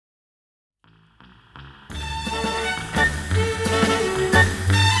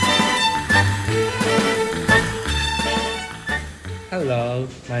Hello,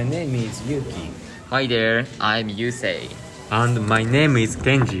 my name is Yuki. Hi there, I'm Yusei. And my name is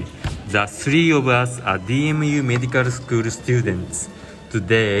Kenji. The three of us are DMU Medical School students.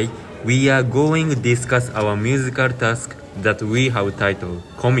 Today, we are going to discuss our musical task that we have titled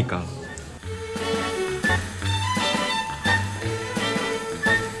Comical.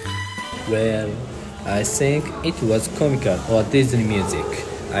 Well, I think it was comical or Disney music.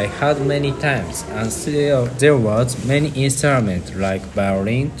 I heard many times, and still there was many instruments like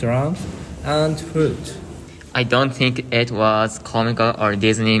violin, drums, and flute. I don't think it was comical or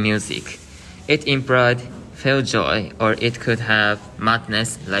Disney music. It implied feel joy, or it could have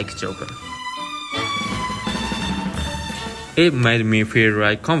madness like Joker. It made me feel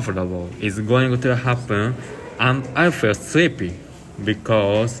like comfortable is going to happen, and I felt sleepy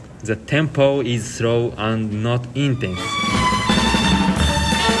because the tempo is slow and not intense.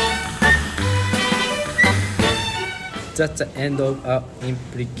 That's the end of our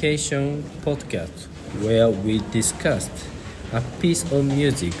implication podcast, where we discussed a piece of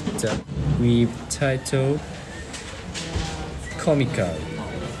music that we've titled Comical.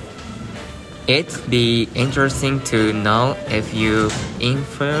 It'd be interesting to know if you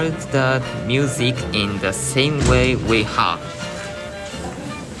inferred that music in the same way we have.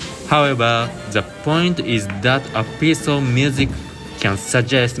 However, the point is that a piece of music can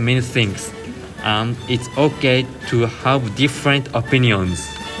suggest many things, and it's okay to have different opinions.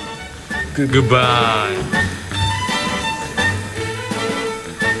 Goodbye.